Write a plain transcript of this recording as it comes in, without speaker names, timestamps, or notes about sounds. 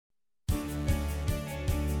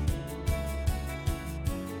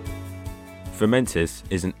Fermentis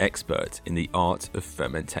is an expert in the art of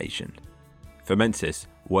fermentation. Fermentis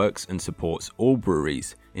works and supports all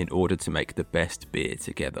breweries in order to make the best beer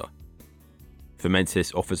together.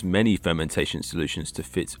 Fermentis offers many fermentation solutions to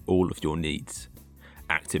fit all of your needs.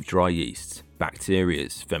 Active dry yeasts,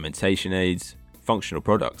 bacterias, fermentation aids, functional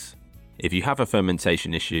products. If you have a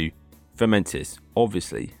fermentation issue, Fermentis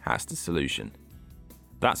obviously has the solution.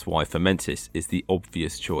 That's why Fermentis is the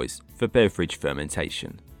obvious choice for beverage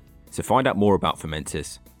fermentation. To find out more about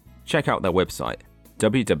Fermentis, check out their website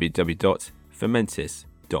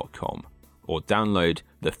www.fermentis.com or download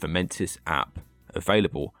the Fermentis app,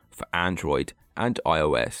 available for Android and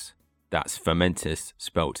iOS. That's Fermentis,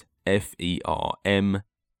 spelt Fermentis.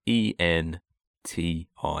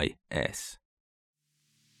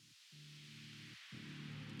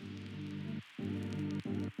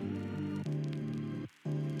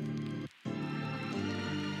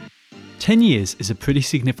 10 years is a pretty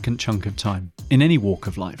significant chunk of time in any walk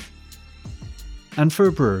of life. And for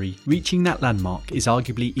a brewery, reaching that landmark is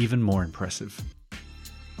arguably even more impressive.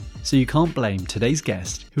 So you can't blame today's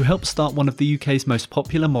guest, who helped start one of the UK's most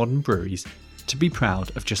popular modern breweries, to be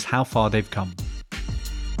proud of just how far they've come.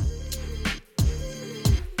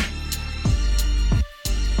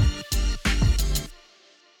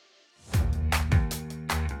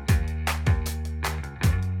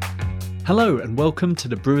 Hello and welcome to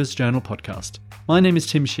the Brewers Journal podcast. My name is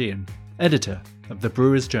Tim Sheehan, editor of the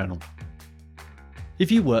Brewers Journal. If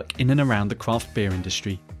you work in and around the craft beer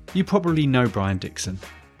industry, you probably know Brian Dickson.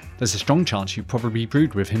 There's a strong chance you probably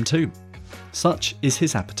brewed with him too. Such is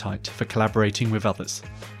his appetite for collaborating with others.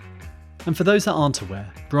 And for those that aren't aware,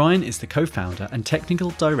 Brian is the co-founder and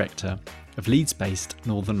technical director of Leeds-based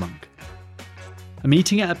Northern Monk. A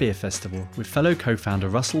meeting at a beer festival with fellow co-founder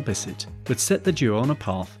Russell Bisset would set the duo on a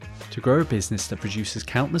path to grow a business that produces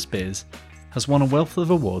countless beers, has won a wealth of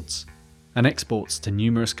awards, and exports to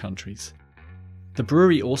numerous countries. The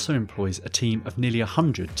brewery also employs a team of nearly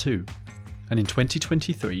 100 too, and in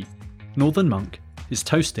 2023, Northern Monk is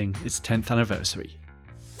toasting its 10th anniversary.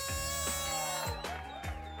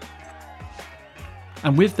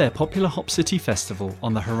 And with their popular Hop City Festival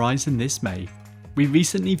on the horizon this May, we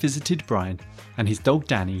recently visited Brian and his dog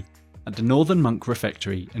Danny at the Northern Monk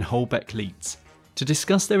Refectory in Holbeck, Leeds, to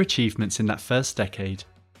discuss their achievements in that first decade,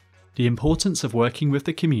 the importance of working with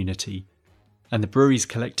the community, and the brewery's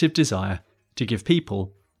collective desire to give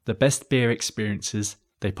people the best beer experiences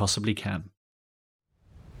they possibly can.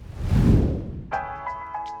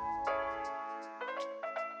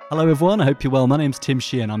 Hello everyone, I hope you're well. My name's Tim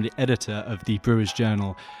Sheehan, I'm the editor of the Brewers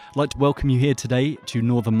Journal. I'd like to welcome you here today to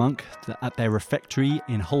Northern Monk at their refectory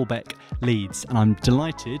in Holbeck, Leeds, and I'm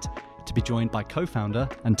delighted to be joined by co-founder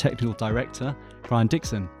and technical director Brian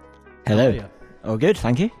Dickson. Hello. Oh, good,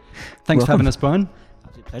 thank you. Thanks for having us, Brian.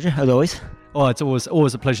 Absolute pleasure, as always. Oh, it's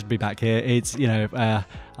always a pleasure to be back here. It's, I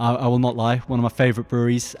will not lie, one of my favourite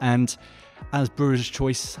breweries, and as Brewer's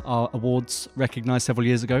Choice Awards recognised several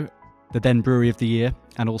years ago, the then Brewery of the Year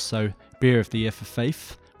and also Beer of the Year for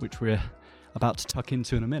Faith, which we're about to tuck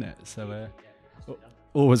into in a minute. So,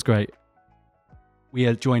 always great. We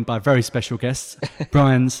are joined by very special guests,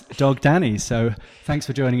 Brian's dog Danny. So thanks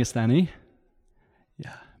for joining us, Danny.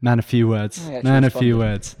 Yeah, man, a few words.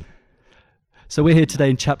 Words. So we're here today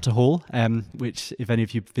in Chapter Hall, which, if any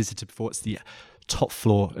of you visited before, it's the top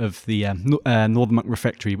floor of the Northern Monk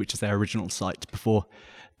Refectory, which is their original site before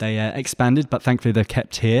they expanded, but thankfully they're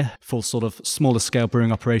kept here for sort of smaller scale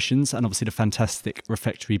brewing operations, and obviously the fantastic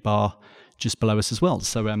refectory bar just below us as well.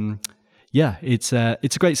 So it's a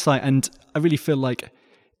great site, and I really feel like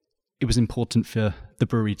it was important for the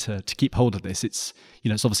brewery to keep hold of this. It's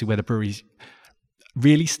obviously where the brewery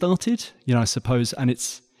really started, I suppose, and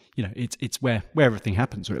it's where everything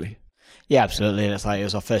happens really. Yeah, absolutely. It's like it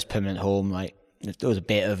was our first permanent home. Like there was a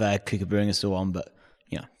bit of cooker brewing and so on, but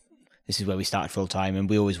this is where we started full time, and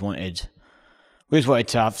we always wanted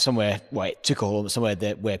to have somewhere where it took a home, somewhere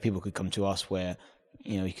where people could come to us, where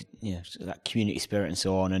you could that community spirit and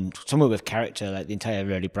so on, and somewhere with character. Like the entire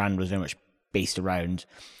early brand was very much based around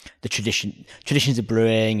the traditions of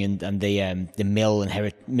brewing and the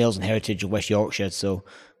mills and heritage of West Yorkshire. So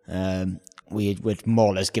we would more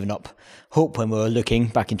or less given up hope when we were looking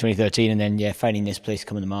back in 2013, and then finding this place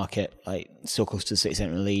come on the market, like so close to the city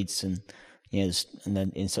centre of Leeds, and and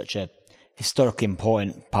then in such a historically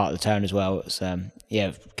important part of the town as well. It's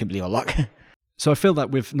couldn't believe our luck. So I feel that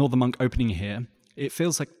with Northern Monk opening here, it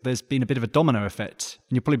feels like there's been a bit of a domino effect,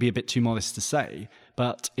 and you'll probably be a bit too modest to say,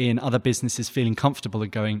 but in other businesses feeling comfortable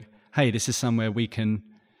and going, hey, this is somewhere we can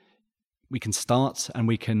start and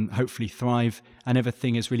we can hopefully thrive, and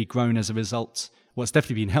everything has really grown as a result. Well, it's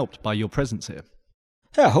definitely been helped by your presence here.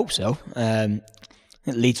 Yeah, I hope so. I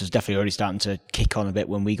think Leeds was definitely already starting to kick on a bit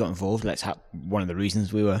when we got involved. That's one of the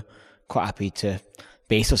reasons we were quite happy to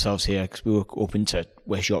base ourselves here, because we were open to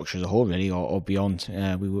West Yorkshire as a whole, really, or beyond.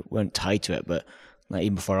 We weren't tied to it, but like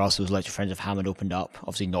even before us, there was lots of friends of Ham had opened up.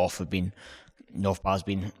 Obviously, North Bar's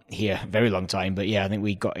been here a very long time, but yeah, I think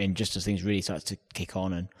we got in just as things really started to kick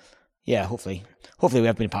on, and yeah, hopefully we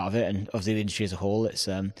have been a part of it, and obviously the industry as a whole, it's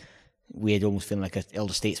weird, almost feeling like an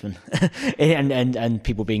elder statesman, and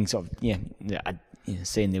people being sort of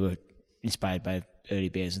saying they were inspired by early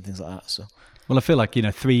beers and things like that. So, well, I feel like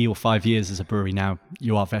 3 or 5 years as a brewery now,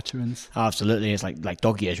 you are veterans. Absolutely, it's like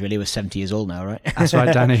dog years. Really, we're 70 years old now, right? That's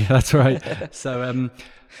right, Danny. That's right. So, and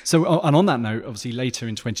on that note, obviously later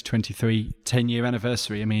in 2023, 10-year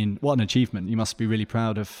anniversary. I mean, what an achievement! You must be really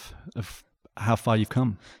proud of how far you've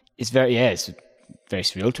come. It's very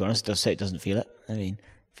surreal, to be honest. It doesn't feel it. I mean,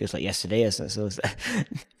 it feels like yesterday. So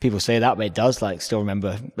people say that, but it does. Like, still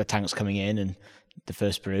remember the tanks coming in and the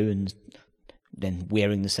first brew, and then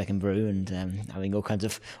wearing the second brew, and having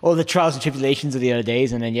all the trials and tribulations of the early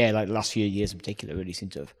days, and then like the last few years in particular really seem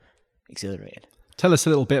to have accelerated. Tell us a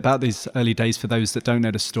little bit about these early days for those that don't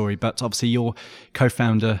know the story, but obviously you're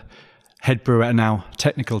co-founder, head brewer, and now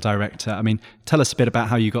technical director. I mean, tell us a bit about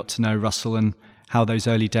how you got to know Russell and how those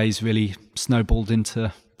early days really snowballed into,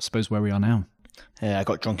 I suppose, where we are now. I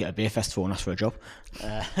got drunk at a beer festival and asked for a job.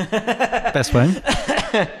 Best way.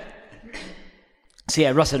 So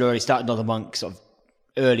yeah, Russ had already started Northern Monk sort of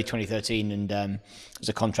early 2013, and it was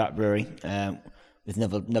a contract brewery with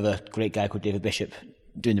another great guy called David Bishop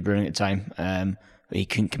doing the brewing at the time. But he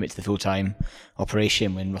couldn't commit to the full-time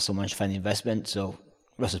operation when Russell managed to find the investment. So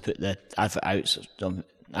Russell put the advert out,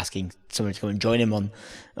 asking someone to come and join him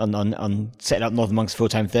on setting up Northern Monk's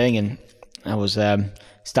full-time thing. And I was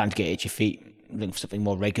starting to get itchy feet, looking for something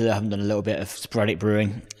more regular. I haven't done a little bit of sporadic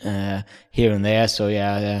brewing here and there. So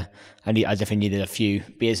yeah, I definitely needed a few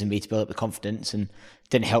beers in me to build up the confidence, and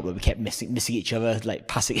didn't help that we kept missing each other, like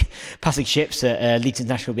passing ships at Leeds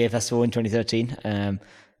International Beer Festival in 2013.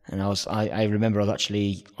 And I remember I was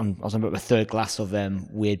on about my third glass of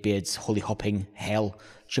Weird Beard's Holy Hopping Hell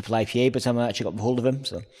Triple IPA by the time I actually got hold of him.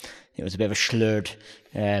 So it was a bit of a slurred,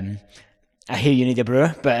 I hear you need a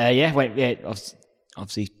brewer, but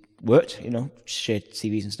obviously worked, shared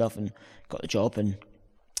CVs and stuff, and got the job, and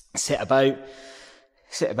set about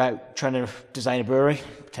trying to design a brewery,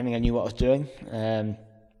 pretending I knew what I was doing, trying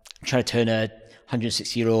to turn a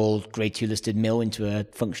 160-year-old grade 2 listed mill into a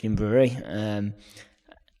functioning brewery. And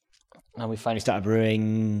we finally started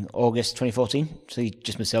brewing August 2014. So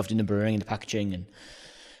just myself doing the brewing and the packaging and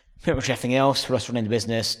pretty much everything else. For us running the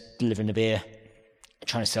business, delivering the beer,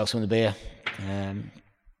 trying to sell some of the beer.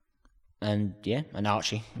 And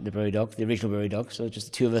Archie, the brewery dog, the original brewery dog. So just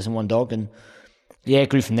the two of us and one dog. And yeah, it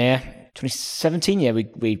grew from there.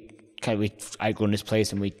 2017, we outgrown this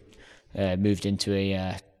place, and we moved into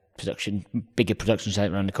a bigger production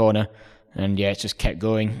site around the corner. And yeah, it just kept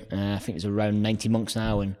going. I think there's around 90 monks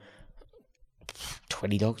now, and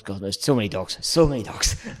 20 dogs. God, there's so many dogs.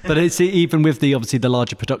 But it's even with the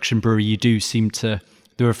larger production brewery, you do seem to,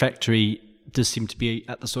 the refectory does seem to be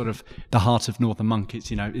at the sort of the heart of Northern Monk.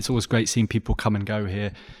 It's it's always great seeing people come and go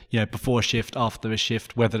here, before a shift, after a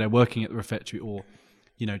shift, whether they're working at the refectory or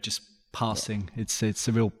just passing. It's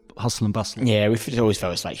a real hustle and bustle. Yeah, we've always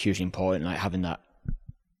felt it's like hugely important, like having that.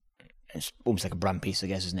 It's almost like a brand piece, I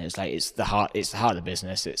guess, isn't it? It's like it's the heart of the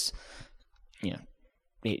business. It's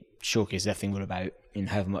it showcases everything we're about, and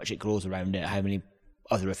how much it grows around it, how many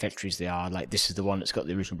other refectories there are. Like, this is the one that's got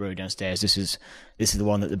the original brewery downstairs. This is the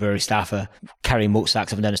one that the brewery staff are carrying malt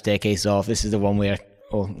sacks up and down the staircase of. This is the one where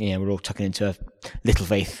we're all tucking into a Little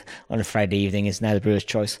Faith on a Friday evening. It's now the brewer's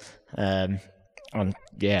choice. And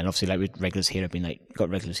obviously, like, with regulars here, I've been got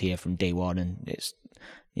regulars here from day one, and it's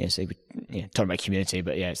talking about community,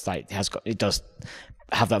 but it's like it does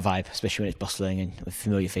have that vibe, especially when it's bustling and with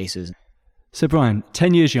familiar faces. So Brian,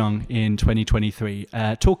 10 years young in 2023.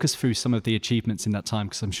 Talk us through some of the achievements in that time,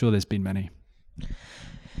 because I'm sure there's been many.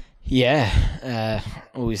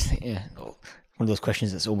 Always one of those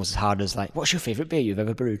questions that's almost as hard as like, what's your favourite beer you've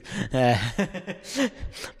ever brewed? But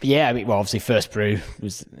yeah, I mean, well, obviously first brew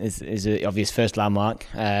is an obvious first landmark,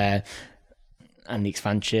 and the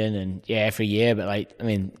expansion, and every year. But I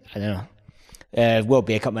don't know. World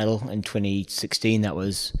Beer Cup medal in 2016. That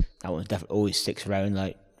one definitely always sticks around.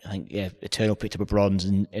 Like, I think Eternal picked up a bronze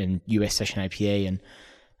in US Session IPA, and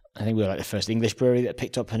I think we were like the first English brewery that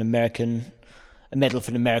picked up a medal for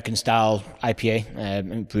an American style IPA.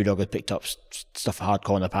 And Brewdog had picked up stuff for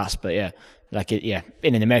hardcore in the past, but in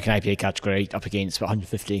an American IPA category up against about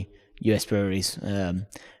 150 US breweries.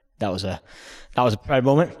 That was a proud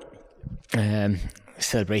moment.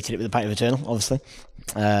 celebrated it with a pint of Eternal, obviously.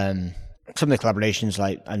 Some of the collaborations,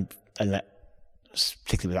 like and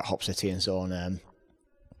particularly with that Hop City and so on.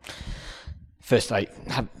 First,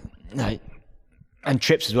 and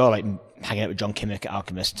trips as well, like hanging out with John Kimmick at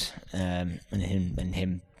Alchemist, and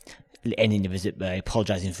him ending the visit by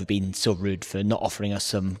apologising for being so rude for not offering us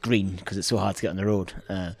some green because it's so hard to get on the road,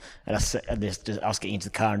 and us getting into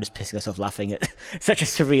the car and just pissing ourselves laughing at such a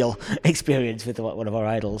surreal experience with one of our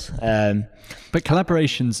idols. But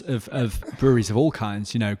collaborations of breweries of all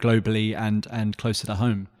kinds, globally and closer to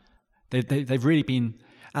home, they've really been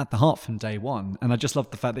at the heart from day one, and I just love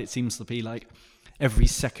the fact that it seems to be like every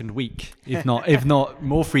second week, if not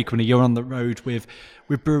more frequently, you're on the road with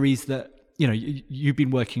breweries that you've been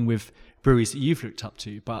working with breweries that you've looked up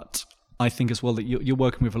to, but I think as well that you're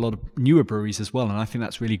working with a lot of newer breweries as well, and I think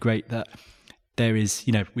that's really great that there is,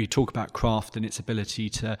 we talk about craft and its ability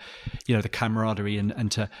to, the camaraderie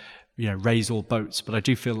and to, raise all boats, but I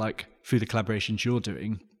do feel like through the collaborations you're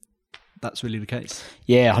doing, that's really the case.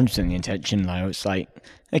 Yeah, 100% the intention. Like, it's like,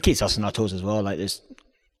 it keeps us on our toes as well. Like, there's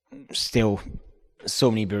still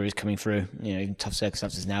so many breweries coming through, even tough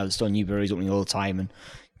circumstances now. There's still new breweries opening all the time, and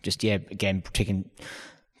just, again,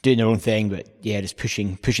 doing their own thing, but just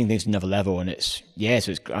pushing things to another level. And it's,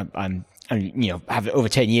 so it's, I'm have over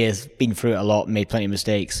 10 years, been through it a lot, made plenty of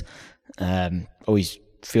mistakes. Always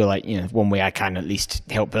feel like, one way I can at least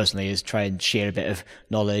help personally is try and share a bit of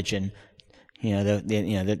knowledge, and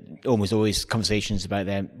they're almost always conversations about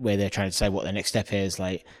them where they're trying to decide what their next step is,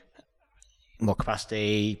 like more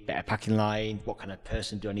capacity, better packing line, what kind of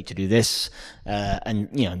person do I need to do this,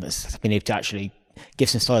 and being able to actually give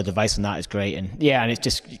some solid advice on that is great. And and it's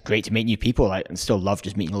just great to meet new people. Like, and still love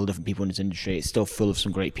just meeting all the different people in this industry. It's still full of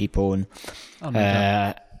some great people, and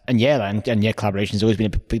collaboration has always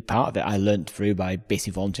been a big part of it. I learned through by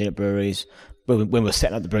basically volunteering at breweries. When we're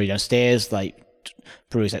setting up the brewery downstairs, like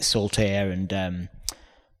breweries like Saltaire and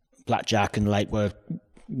Blackjack and were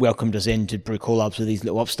welcomed us in to brew collabs with these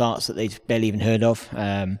little upstarts that they'd barely even heard of.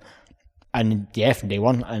 And from day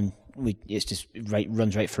one, and it's just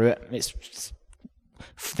runs right through it.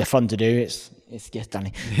 They're fun to do. It's yes,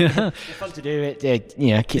 Danny. They're fun to do.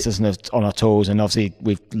 It keeps us on our toes, and obviously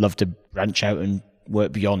we'd love to branch out and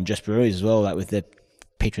work beyond just breweries as well, like with the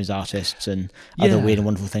patrons, artists, and other weird and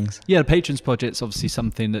wonderful things. Yeah, the Patrons Project's obviously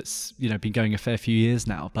something that's been going a fair few years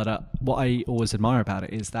now. But what I always admire about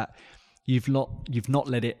it is that you've not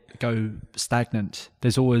let it go stagnant.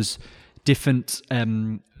 There's always different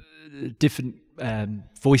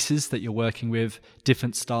voices that you're working with,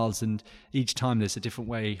 different styles, and each time there's a different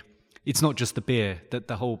way. It's not just the beer; that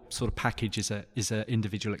the whole sort of package is a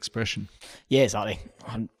individual expression. Yeah, exactly.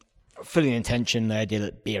 Fully the intention, the idea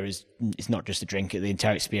that beer is not just a drink; the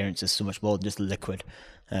entire experience is so much more than just a liquid.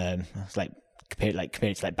 It's like compared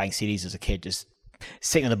to like buying CDs as a kid, just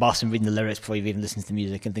sitting on the bus and reading the lyrics before you've even listened to the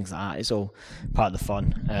music and things like that. It's all part of the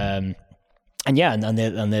fun. And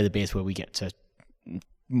they're the beers where we get to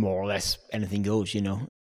more or less anything goes,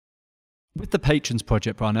 With the Patrons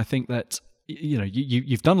Project, Brian, I think that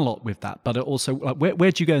you've done a lot with that, but also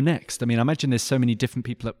where do you go next? I mean, I imagine there's so many different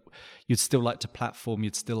people that you'd still like to platform,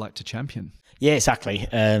 you'd still like to champion. Yeah, exactly.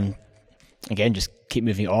 Again, just keep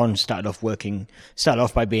moving on. Started off by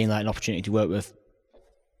being like an opportunity to work with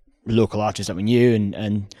local artists that we knew,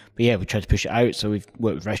 but we tried to push it out. So we've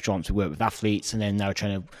worked with restaurants, we worked with athletes, and then now we're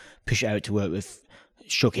trying to push it out to work with,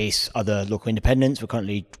 showcase other local independents. We're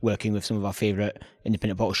currently working with some of our favourite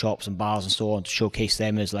independent bottle shops and bars and so on to showcase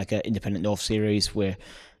them as like an Independent North series where,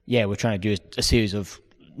 we're trying to do a series of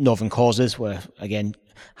Northern causes where, again,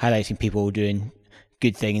 highlighting people doing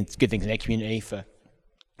good things in their community for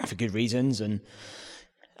good reasons. And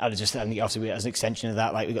I think obviously as an extension of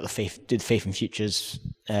that, like we've got the Faith and Futures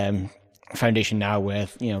Foundation now where,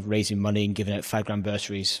 raising money and giving out 5 grand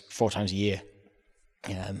bursaries 4 times a year.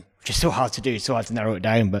 Which is so hard to do, so hard to narrow it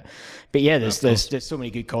down. But there's so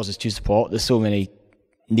many good causes to support. There's so many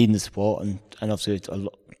needing the support, and obviously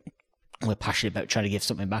we're passionate about trying to give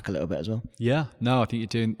something back a little bit as well. Yeah, no, I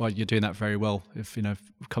think you're doing that very well. If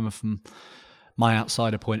coming from my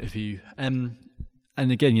outsider point of view, and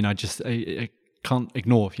again, I can't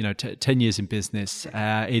ignore 10 years in business.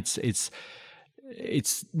 It's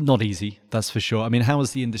not easy, that's for sure. I mean, how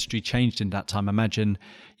has the industry changed in that time? I imagine,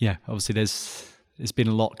 obviously there's been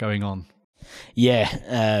a lot going on. Yeah.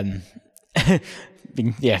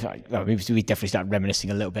 We definitely start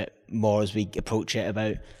reminiscing a little bit more as we approach it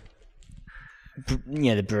about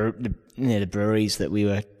the breweries that we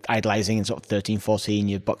were idolizing in sort of 13, 14,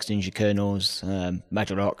 your Buxtons, your Colonels,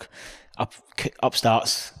 Magic Rock,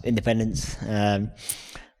 upstarts, independents,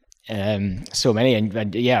 so many, and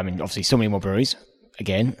obviously so many more breweries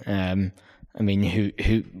again, I mean, who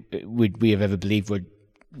would we have ever believed would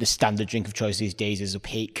the standard drink of choice these days is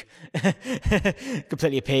opaque,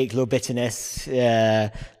 completely opaque, low bitterness.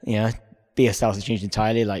 Beer styles have changed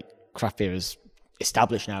entirely. Like craft beer is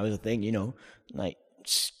established now as a thing, like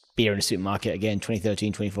beer in a supermarket again,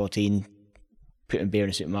 2013, 2014, putting beer in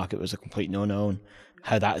a supermarket was a complete no-no, and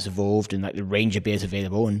how that has evolved and like the range of beers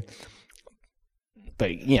available. And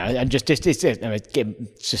just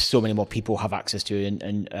so many more people have access to it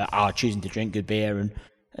and are choosing to drink good beer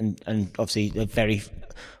and obviously a very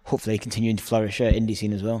hopefully continuing to flourish indie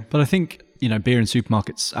scene as well. But I think beer in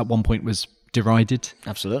supermarkets at one point was derided.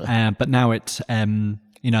 Absolutely. But now it's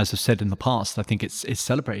as I've said in the past, I think it's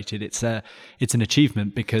celebrated. It's an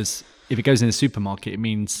achievement, because if it goes in a supermarket, it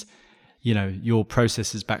means your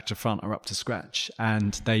processes back to front are up to scratch,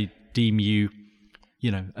 and they deem you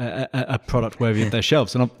a product worthy of their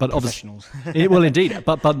shelves. But professionals. Well, indeed.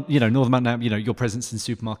 But Northern Monk now, your presence in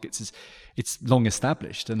supermarkets it's long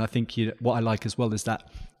established, and I think what I like as well is that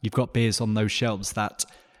you've got beers on those shelves that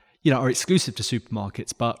are exclusive to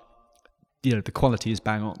supermarkets, but the quality is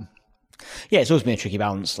bang on. Yeah, it's always been a tricky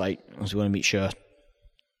balance. Like, we want to make sure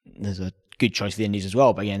there's a good choice for the indies as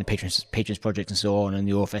well. But again, the patrons project and so on, and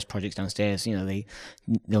the OFS projects downstairs,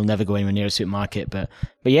 they'll never go anywhere near a supermarket. But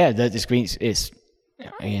yeah, the screens is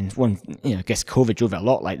again one. I guess COVID drove it a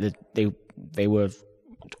lot. Like they were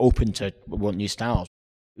open to want new styles.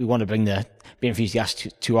 We want to bring the beer enthusiasts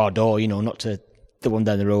to our door, not to the one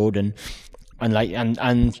down the road, and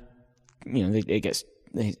it gets.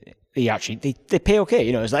 They pay okay,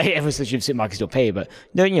 it's like every such supermarkets don't pay, but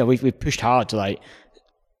we've pushed hard to like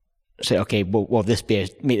say, okay, well this beer,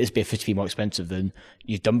 make this beer 50p more expensive than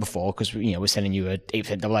you've done before, because we're selling you a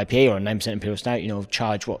 8% double IPA or a 9% imperial stout.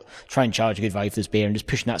 Try and charge a good value for this beer, and just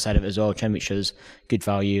pushing that side of it as well, trying to make sure there's good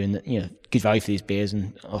value and good value for these beers,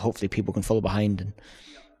 and hopefully people can follow behind.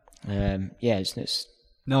 And it's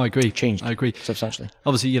no, I agree. Changed. I agree substantially.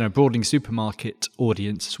 Obviously, broadening supermarket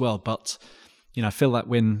audience as well, but I feel like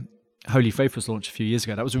when Holy Faith was launched a few years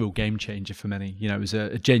ago, that was a real game changer for many. It was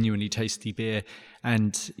a genuinely tasty beer,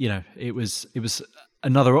 and it was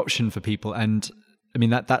another option for people. And I mean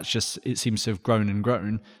that's just, it seems to have grown and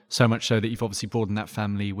grown, so much so that you've obviously broadened that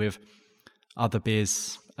family with other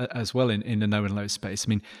beers as well in the no and low space. I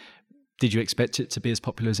mean, did you expect it to be as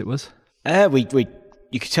popular as it was?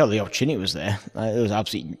 You could tell the opportunity was there. There's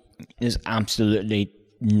absolutely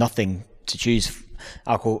nothing to choose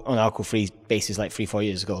on an alcohol-free basis like 3-4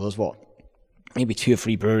 years ago. There's maybe 2 or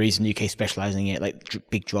 3 breweries in the UK specialising in it, like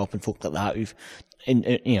Big Drop and folk like that, who've done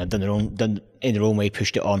in their own way,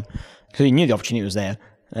 pushed it on. So you knew the opportunity was there.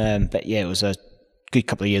 But yeah, it was a good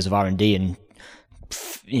couple of years of R&D and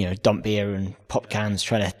dump beer and pop cans,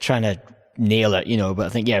 trying to nail it. But I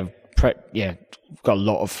think we've got a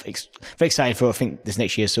lot of very excited for, I think, this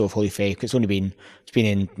next year or so of Holy Faith, because it's been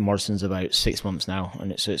in Morrison's about 6 months now,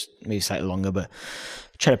 and it's maybe slightly longer, but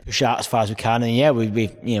try to push that as far as we can. And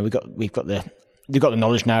we've got the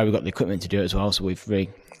knowledge now, we've got the equipment to do it as well, so we've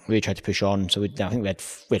really tried to push on. So I think we had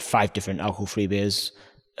 5 different alcohol-free beers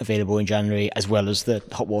available in January, as well as the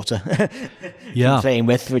hot water playing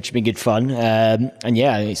with, which has been good fun.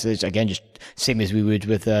 It's again just same as we would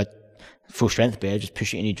with full strength beer, just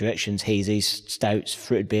pushing it in new directions, hazies, stouts,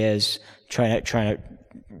 fruited beers, trying out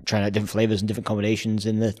different flavours and different combinations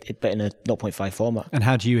in a 0.5 format. And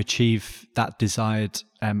how do you achieve that desired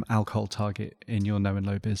alcohol target in your no and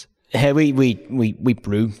low beers? We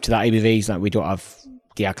brew to that ABVs. Like, we don't have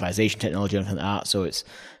dealcoholization technology or anything like that. So it's,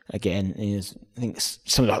 again, I think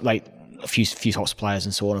some of that, like a few hot suppliers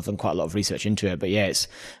and so on, have done quite a lot of research into it. But yeah, it's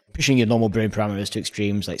pushing your normal brewing parameters to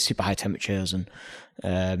extremes, like super high temperatures, and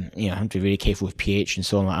have to be really careful with pH and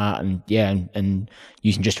so on like that. And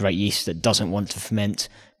using just the right yeast that doesn't want to ferment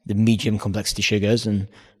the medium complexity sugars, and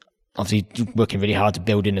obviously working really hard to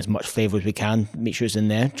build in as much flavour as we can, make sure it's in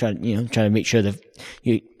there. Trying to make sure that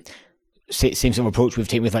same sort of approach we've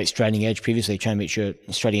taken with like Striding Edge previously, trying to make sure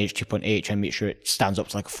Striding Edge 2.8, trying to make sure it stands up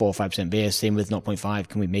to like a 4 or 5% beer. Same with 0.5.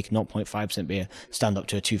 Can we make 0.5% beer stand up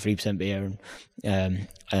to a 2-3% beer,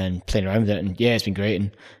 and playing around with it? And yeah, it's been great.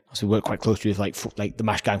 And also work quite closely with like the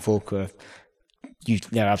Mash Gang folk, who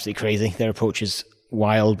they're absolutely crazy. Their approach is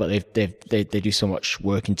wild, but they do so much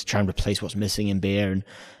work into trying to replace what's missing in beer, and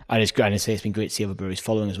it's great to say it's been great to see other breweries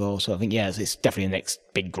following as well. So I think it's definitely the next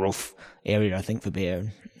big growth area, I think, for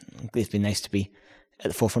beer. It's been nice to be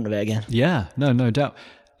at the forefront of it again. Yeah, no doubt.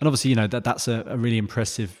 And obviously, that's a really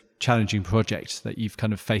impressive, challenging project that you've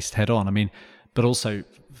kind of faced head on. I mean, but also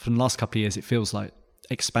from the last couple of years, it feels like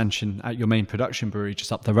expansion at your main production brewery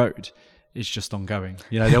just up the road is just ongoing.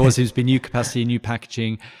 There's been new capacity, new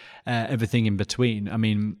packaging, everything in between. I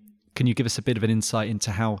mean, can you give us a bit of an insight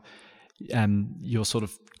into how your sort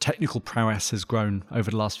of technical prowess has grown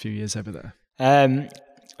over the last few years over there?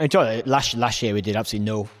 I enjoyed it. Last year we did absolutely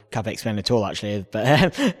no capex spend at all, actually.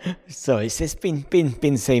 But so it's been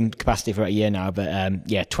the same capacity for a year now. But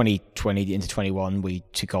 2020 into 21 we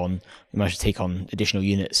managed to take on additional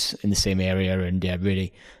units in the same area, and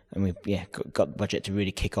we got the budget to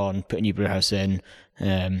really kick on, put a new brew house in,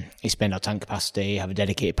 expand our tank capacity, have a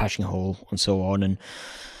dedicated patching hole, and so on. And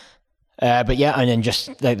and then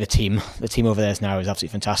just like the team over there now is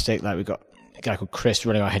absolutely fantastic. Like we've got a guy called Chris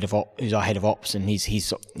running who's our head of ops, and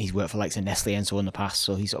he's worked for like Nestle and so on in the past,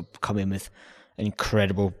 so he's sort of come in with an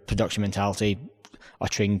incredible production mentality,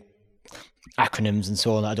 uttering acronyms and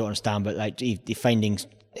so on that I don't understand, but like he finding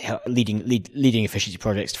leading efficiency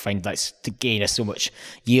projects to gain us so much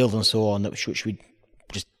yield and so on, which we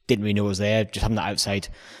just didn't really know was there. Just having that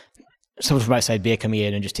someone from outside beer coming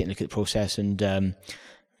in and just taking a look at the process, and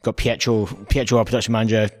got Pietro, our production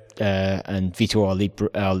manager, and Vito,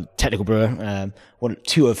 our technical brewer.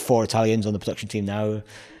 Two of four Italians on the production team now.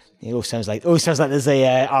 It all sounds like there's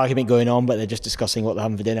a argument going on, but they're just discussing what they're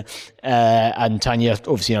having for dinner. And Tanya,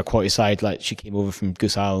 obviously on our quality side, like she came over from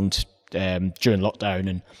Goose Island during lockdown,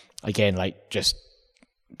 and again, like just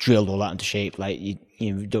drilled all that into shape. Like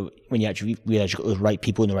when you actually realize you've got those right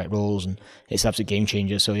people in the right roles, and it's an absolute game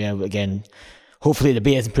changer. So yeah, again, hopefully the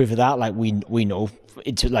beer has improved for that. Like we know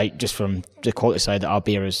just from the quality side that our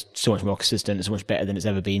beer is so much more consistent, it's so much better than it's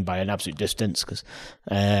ever been by an absolute distance.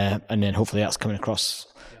 And then hopefully that's coming across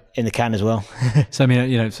in the can as well. So I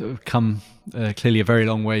mean, sort of come clearly a very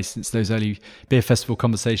long way since those early beer festival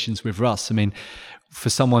conversations with Russ. I mean, for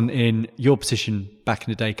someone in your position back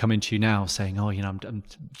in the day coming to you now saying, "Oh, I'm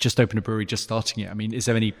just opened a brewery, just starting it." I mean, is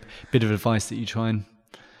there any bit of advice that you try and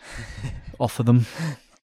offer them?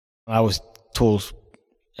 I was told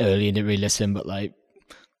early and didn't really listen, but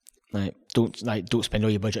don't spend all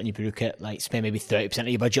your budget on your brew kit. Like spend maybe 30% of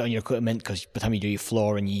your budget on your equipment, because by the time you do your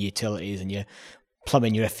floor and your utilities and your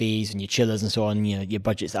plumbing, your FEs and your chillers and so on, your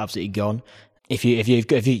budget's absolutely gone. If you've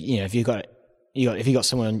got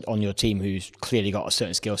someone on your team who's clearly got a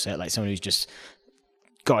certain skill set, like someone who's just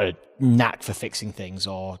got a knack for fixing things,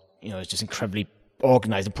 or is just incredibly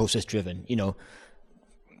organized and process driven,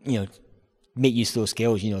 make use of those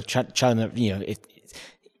skills. Challenge them.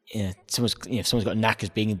 If someone's got a knack as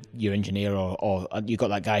being your engineer, or you've got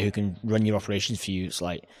that guy who can run your operations for you, it's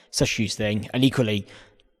like such a huge thing. And equally,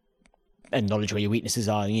 acknowledge where your weaknesses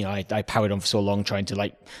are. I powered on for so long trying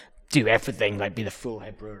to do everything, be the full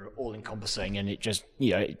head brewer, all encompassing, and it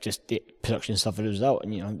production stuff as a result,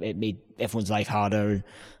 and it made everyone's life harder. And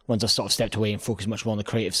once I sort of stepped away and focused much more on the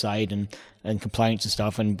creative side and compliance and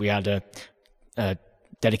stuff, and we had a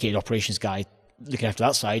dedicated operations guy looking after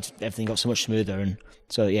that side, everything got so much smoother. And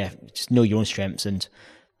so just know your own strengths, and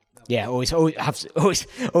always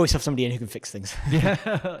have somebody in who can fix things.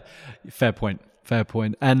 Yeah, fair point.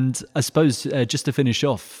 And I suppose just to finish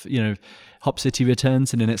off, Hop City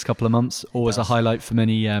returns in the next couple of months, always a highlight for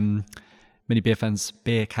many beer fans'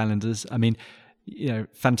 beer calendars. I mean,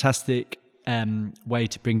 fantastic way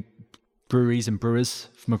to bring breweries and brewers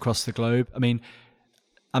from across the globe. I mean,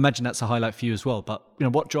 I imagine that's a highlight for you as well. But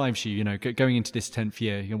what drives you? Going into this 10th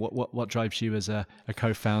year, what drives you as a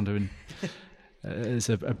co-founder and as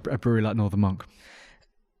a brewery like Northern Monk?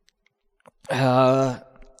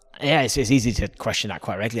 It's easy to question that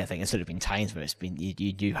quite regularly. I think there's sort of been times where it's been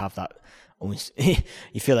you do have that almost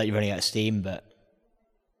you feel like you're running out of steam, but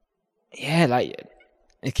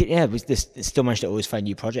we still managed to always find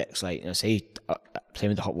new projects. Playing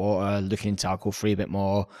with the hot water, looking into alcohol free a bit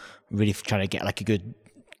more, really trying to get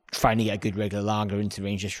trying to get a good regular lager into the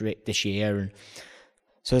range this year. And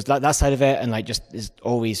so it's like that side of it, and there's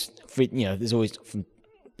always from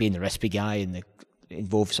being the recipe guy and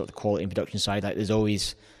involved with sort of the quality and production side, there's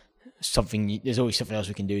always something else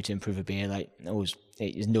we can do to improve a beer.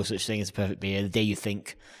 There's no such thing as a perfect beer. The day you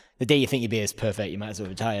think your beer is perfect, you might as well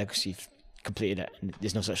retire because you've completed it, and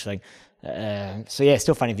there's no such thing.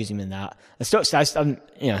 Still finding amusement in that. I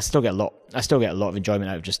still get a lot of enjoyment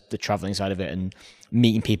out of just the travelling side of it and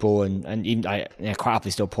meeting people, and even I quite happily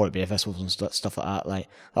still pour at beer festivals and stuff like that.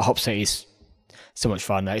 Hop City is so much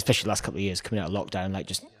fun, especially the last couple of years coming out of lockdown.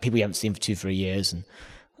 Just people you haven't seen for 2-3 years, and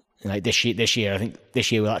this year, I think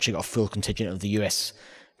we've actually got a full contingent of the US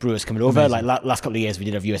brewers coming over. Amazing. Last couple of years we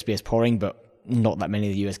did have US based pouring, but not that many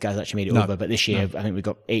of the US guys actually made it over. But this year, I think we've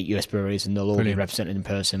got 8 US breweries, and they'll all be represented in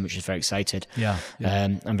person, which is very excited. Yeah.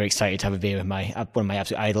 I'm very excited to have a beer with one of my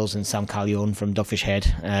absolute idols, and Sam Callione from Dogfish Head,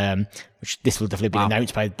 which this will definitely be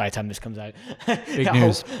announced by the time this comes out. Big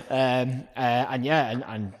news.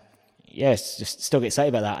 yes, just still get excited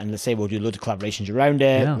about that. And let's say we'll do loads of collaborations around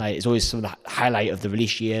it. Yeah. Like it's always some of the highlight of the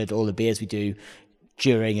release year, all the beers we do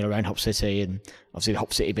during and around Hop City, and obviously the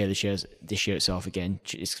Hop City beer this year itself again,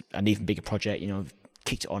 it's an even bigger project.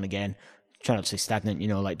 Kicked it on again. Trying not to stay stagnant,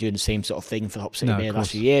 like doing the same sort of thing for the Hop City beer the last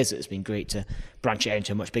few years. It's been great to branch it out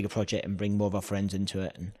into a much bigger project and bring more of our friends into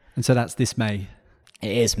it. And so that's this May.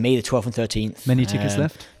 It is May the 12th and 13th. Many tickets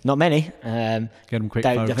left? Not many. Get them quick,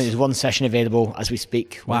 folks. Definitely there's one session available as we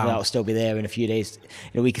speak. Wow. That'll still be there in a few days,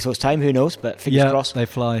 in a week or so's time. Who knows? But fingers crossed. They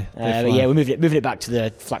fly. But yeah, we're moving it back to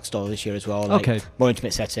the Flax Store this year as well. Okay. More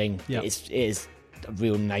intimate setting. Yep. It is a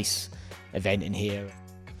real nice event in here.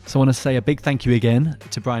 So I want to say a big thank you again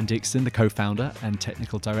to Brian Dickson, the co-founder and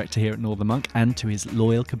technical director here at Northern Monk, and to his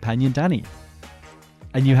loyal companion Danny.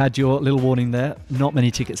 And you had your little warning there, not many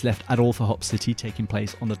tickets left at all for Hop City, taking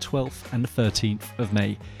place on the 12th and the 13th of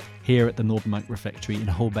May here at the Northern Monk Refectory in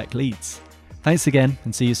Holbeck, Leeds. Thanks again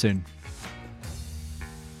and see you soon.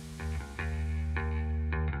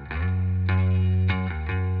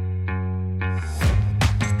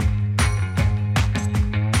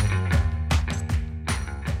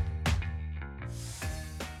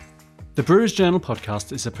 The Brewers Journal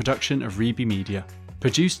podcast is a production of Reby Media,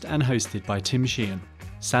 produced and hosted by Tim Sheehan,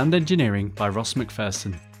 sound engineering by Ross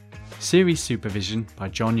McPherson, series supervision by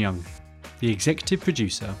John Young. The executive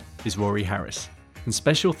producer is Rory Harris, and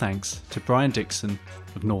special thanks to Brian Dickson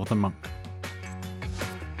of Northern Monk.